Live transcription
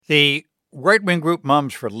The right-wing group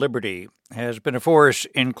Moms for Liberty has been a force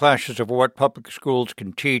in clashes of what public schools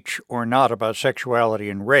can teach or not about sexuality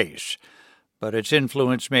and race, but its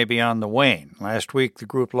influence may be on the wane. Last week, the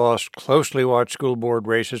group lost closely watched school board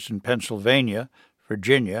races in Pennsylvania,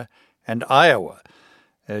 Virginia, and Iowa.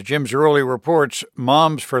 As Jim Zarroli reports,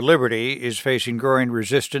 Moms for Liberty is facing growing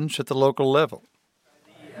resistance at the local level.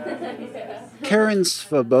 Karen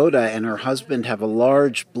Svoboda and her husband have a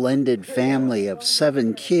large blended family of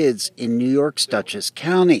 7 kids in New York's Dutchess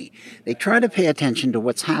County. They try to pay attention to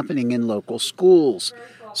what's happening in local schools.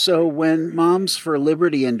 So when Moms for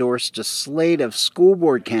Liberty endorsed a slate of school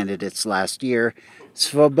board candidates last year,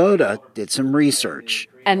 Svoboda did some research.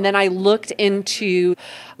 And then I looked into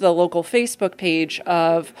the local Facebook page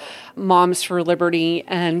of Moms for Liberty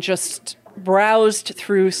and just browsed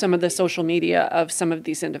through some of the social media of some of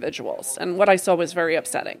these individuals. And what I saw was very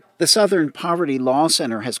upsetting. The Southern Poverty Law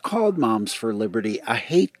Center has called Moms for Liberty a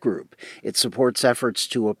hate group. It supports efforts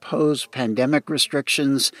to oppose pandemic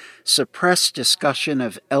restrictions, suppress discussion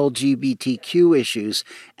of LGBTQ issues,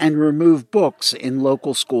 and remove books in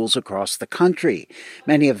local schools across the country.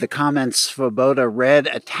 Many of the comments Svoboda read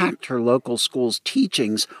attacked her local school's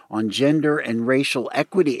teachings on gender and racial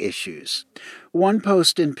equity issues. One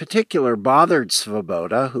post in particular bothered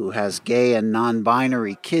Svoboda, who has gay and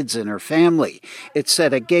non-binary kids in her family. It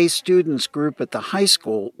said a gay students group at the high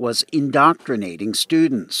school was indoctrinating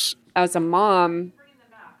students. As a mom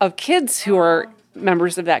of kids who are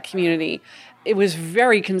members of that community, it was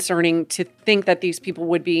very concerning to think that these people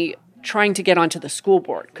would be trying to get onto the school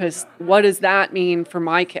board, because what does that mean for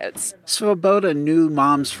my kids? Svoboda knew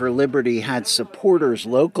Moms for Liberty had supporters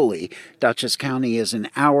locally. Dutchess County is an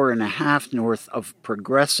hour and a half north of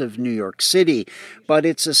progressive New York City, but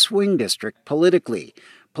it's a swing district politically.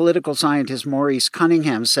 Political scientist Maurice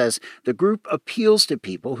Cunningham says the group appeals to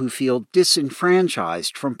people who feel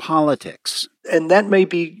disenfranchised from politics. And that may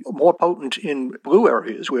be more potent in blue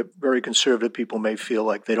areas where very conservative people may feel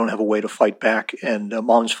like they don't have a way to fight back, and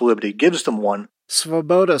Moms for Liberty gives them one.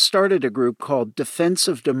 Svoboda started a group called Defense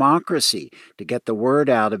of Democracy to get the word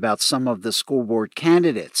out about some of the school board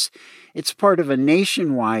candidates. It's part of a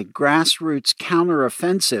nationwide grassroots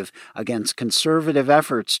counteroffensive against conservative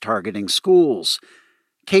efforts targeting schools.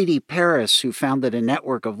 Katie Paris, who founded a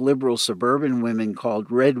network of liberal suburban women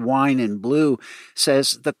called Red Wine and Blue,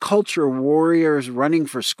 says the culture warriors running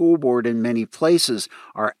for school board in many places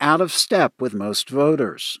are out of step with most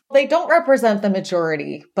voters. They don't represent the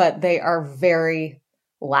majority, but they are very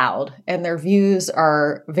loud, and their views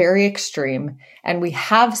are very extreme. And we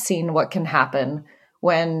have seen what can happen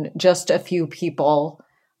when just a few people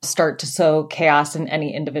start to sow chaos in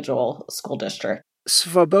any individual school district.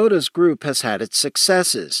 Svoboda's group has had its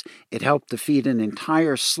successes. It helped defeat an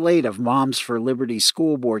entire slate of Moms for Liberty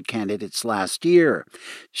school board candidates last year.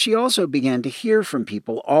 She also began to hear from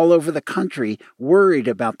people all over the country worried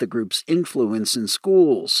about the group's influence in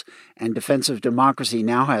schools. And Defense of Democracy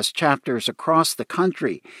now has chapters across the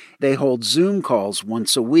country. They hold Zoom calls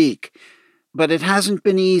once a week. But it hasn't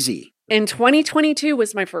been easy. In 2022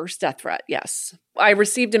 was my first death threat, yes. I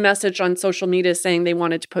received a message on social media saying they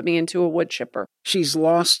wanted to put me into a wood chipper. She's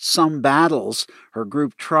lost some battles. Her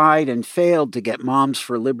group tried and failed to get Moms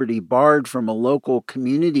for Liberty barred from a local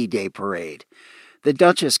Community Day parade. The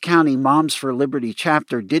Dutchess County Moms for Liberty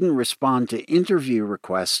chapter didn't respond to interview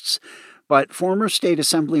requests, but former State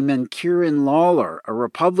Assemblyman Kieran Lawler, a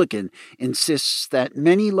Republican, insists that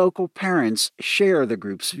many local parents share the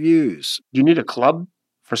group's views. Do you need a club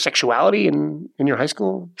for sexuality in your high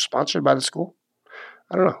school, sponsored by the school?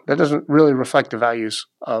 I don't know. That doesn't really reflect the values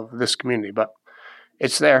of this community, but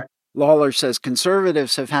it's there. Lawler says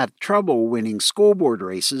conservatives have had trouble winning school board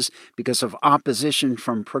races because of opposition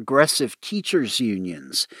from progressive teachers'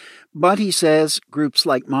 unions. But he says groups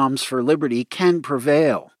like Moms for Liberty can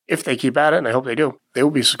prevail. If they keep at it, and I hope they do, they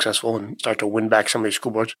will be successful and start to win back some of these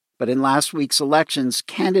school boards. But in last week's elections,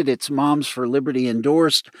 candidates Moms for Liberty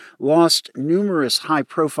endorsed lost numerous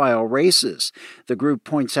high-profile races. The group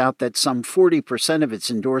points out that some 40% of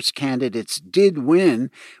its endorsed candidates did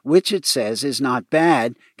win, which it says is not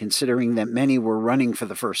bad, considering that many were running for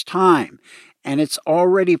the first time. And it's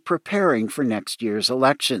already preparing for next year's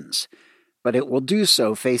elections. But it will do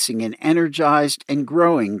so facing an energized and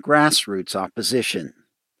growing grassroots opposition.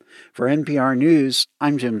 For NPR News,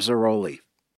 I'm Jim Zarroli.